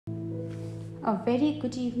A very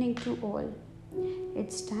good evening to all.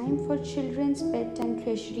 It's time for children's bedtime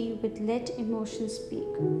treasury with Let Emotions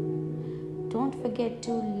Speak. Don't forget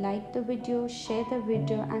to like the video, share the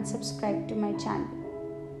video, and subscribe to my channel.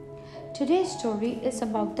 Today's story is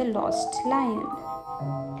about the lost lion.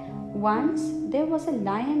 Once there was a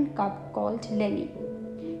lion cub called Lenny.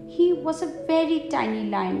 He was a very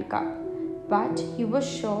tiny lion cub, but he was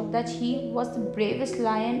sure that he was the bravest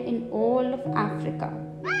lion in all of Africa.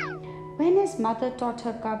 When his mother taught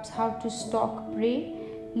her cubs how to stalk prey,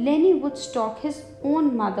 Lenny would stalk his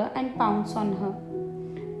own mother and pounce on her.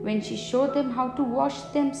 When she showed them how to wash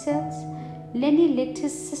themselves, Lenny licked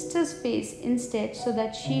his sister's face instead so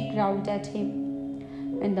that she growled at him.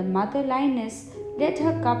 When the mother lioness led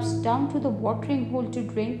her cubs down to the watering hole to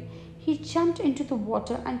drink, he jumped into the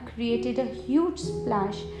water and created a huge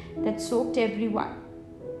splash that soaked everyone.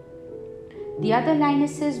 The other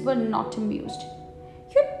lionesses were not amused.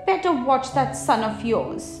 "You'd better watch that son of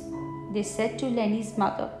yours," they said to Lenny's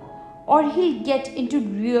mother, "or he'll get into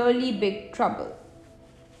really big trouble."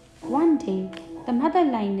 One day, the mother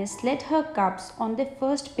lioness led her cubs on their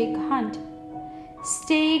first big hunt.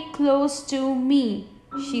 "Stay close to me,"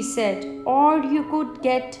 she said, "or you could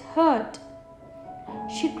get hurt."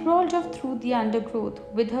 She crawled off through the undergrowth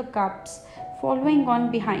with her cubs following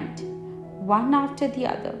on behind, one after the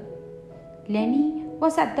other. Lenny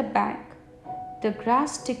was at the back. The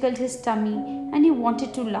grass tickled his tummy and he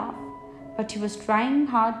wanted to laugh, but he was trying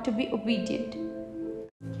hard to be obedient.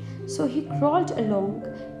 So he crawled along,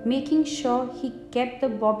 making sure he kept the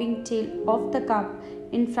bobbing tail of the cub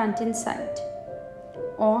in front in sight.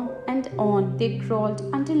 On and on they crawled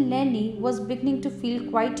until Lenny was beginning to feel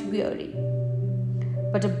quite weary.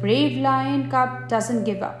 But a brave lion cub doesn't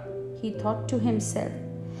give up, he thought to himself,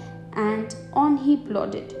 and on he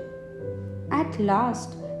plodded. At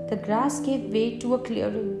last, the grass gave way to a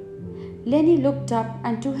clearing. Lenny looked up,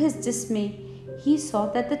 and to his dismay, he saw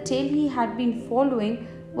that the tail he had been following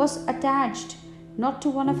was attached not to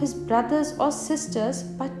one of his brothers or sisters,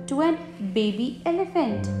 but to a baby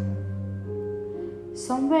elephant.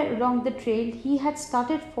 Somewhere along the trail, he had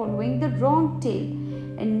started following the wrong tail,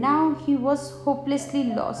 and now he was hopelessly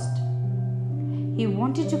lost. He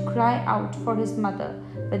wanted to cry out for his mother,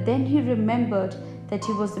 but then he remembered that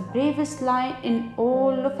he was the bravest lion in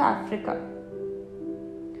all of Africa.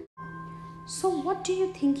 So what do you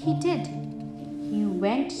think he did? He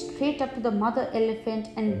went straight up to the mother elephant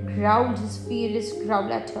and growled his fierce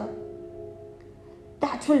growl at her.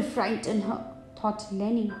 "That will frighten her," thought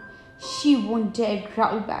Lenny. "She won't dare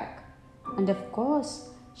growl back." And of course,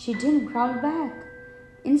 she didn't growl back.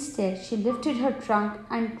 Instead, she lifted her trunk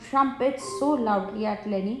and trumpeted so loudly at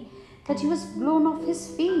Lenny that he was blown off his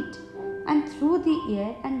feet and through the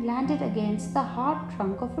air and landed against the hard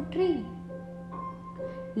trunk of a tree.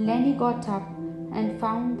 Lenny got up and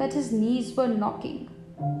found that his knees were knocking.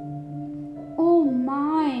 "Oh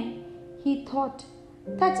my," he thought,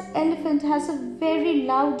 "that elephant has a very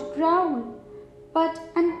loud growl, but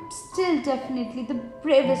I'm still definitely the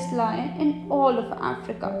bravest lion in all of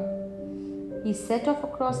Africa." He set off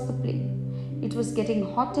across the plain. It was getting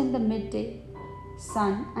hot in the midday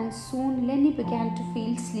sun, and soon Lenny began to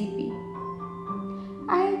feel sleepy.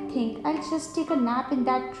 "I think I'll just take a nap in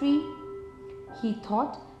that tree," he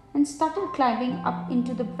thought, and started climbing up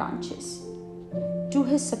into the branches. To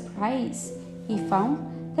his surprise, he found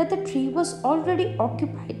that the tree was already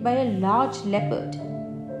occupied by a large leopard.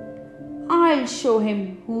 "I'll show him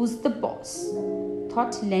who's the boss,"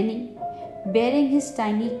 thought Lenny, baring his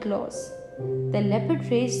tiny claws. The leopard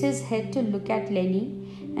raised his head to look at Lenny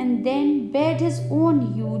and then bared his own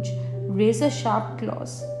huge, razor-sharp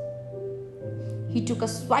claws. He took a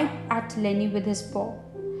swipe at Lenny with his paw.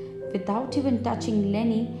 Without even touching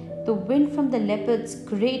Lenny, the wind from the leopard's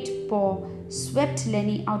great paw swept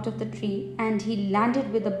Lenny out of the tree and he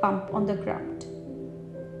landed with a bump on the ground.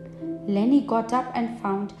 Lenny got up and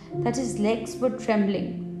found that his legs were trembling.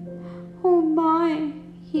 "Oh my,"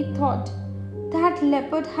 he thought, "that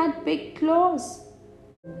leopard had big claws.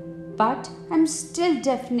 But I'm still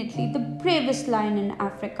definitely the bravest lion in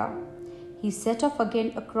Africa." He set off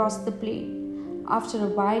again across the plain. After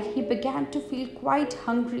a while, he began to feel quite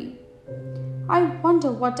hungry. "I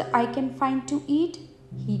wonder what I can find to eat,"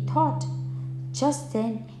 he thought. Just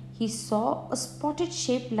then, he saw a spotted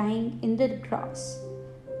shape lying in the grass.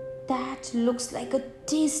 "That looks like a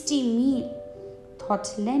tasty meal,"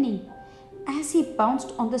 thought Lenny, as he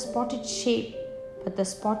pounced on the spotted shape. But the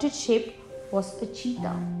spotted shape was a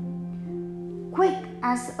cheetah. Quick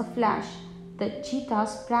as a flash, the cheetah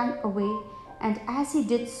sprang away, and as he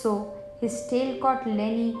did so, his tail caught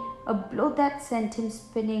Lenny a blow that sent him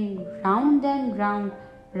spinning round and round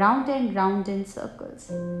round and round in circles.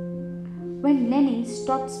 When Lenny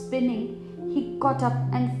stopped spinning, he got up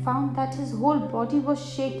and found that his whole body was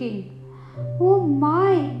shaking. Oh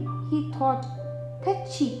my, he thought,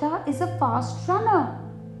 that cheetah is a fast runner.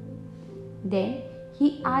 Then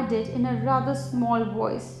he added in a rather small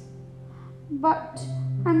voice, but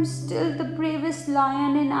I'm still the bravest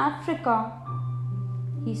lion in Africa.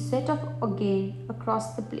 He set off again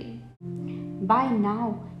across the plain. By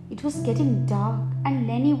now, it was getting dark, and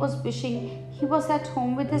Lenny was wishing he was at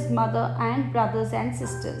home with his mother and brothers and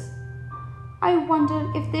sisters. I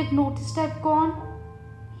wonder if they've noticed I've gone,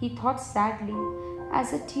 he thought sadly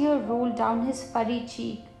as a tear rolled down his furry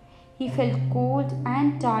cheek. He felt cold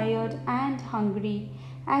and tired and hungry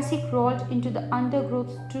as he crawled into the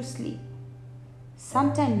undergrowth to sleep.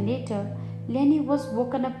 Sometime later, Lenny was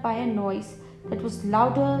woken up by a noise that was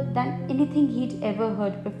louder than anything he'd ever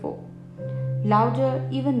heard before, louder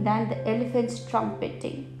even than the elephant's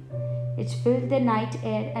trumpeting. It filled the night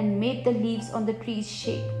air and made the leaves on the trees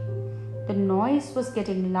shake. The noise was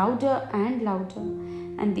getting louder and louder,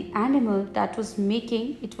 and the animal that was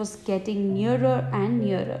making it was getting nearer and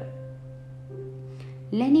nearer.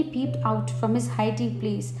 Lenny peeped out from his hiding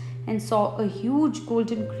place and saw a huge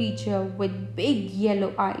golden creature with big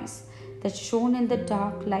yellow eyes that shone in the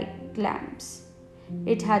dark like lamps.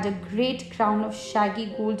 It had a great crown of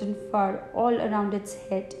shaggy golden fur all around its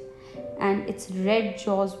head, and its red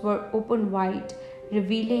jaws were open wide,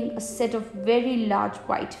 revealing a set of very large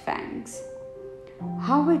white fangs.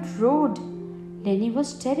 How it roared! Lenny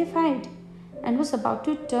was terrified and was about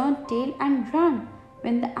to turn tail and run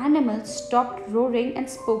when the animal stopped roaring and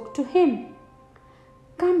spoke to him.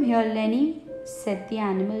 Come here, Lenny, said the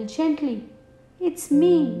animal gently. It's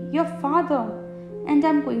me, your father, and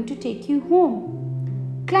I'm going to take you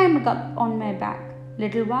home. Climb up on my back,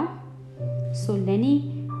 little one. So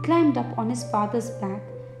Lenny climbed up on his father's back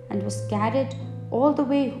and was carried all the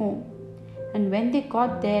way home. And when they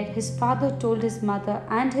got there, his father told his mother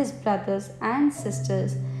and his brothers and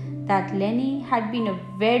sisters that Lenny had been a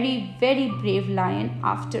very, very brave lion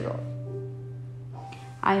after all.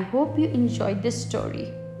 I hope you enjoyed this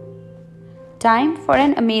story. Time for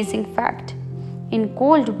an amazing fact. In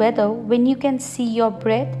cold weather, when you can see your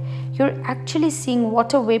breath, you're actually seeing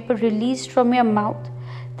water vapor released from your mouth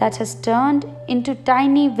that has turned into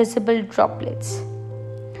tiny visible droplets.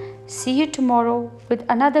 See you tomorrow with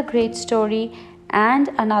another great story and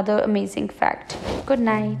another amazing fact. Good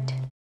night.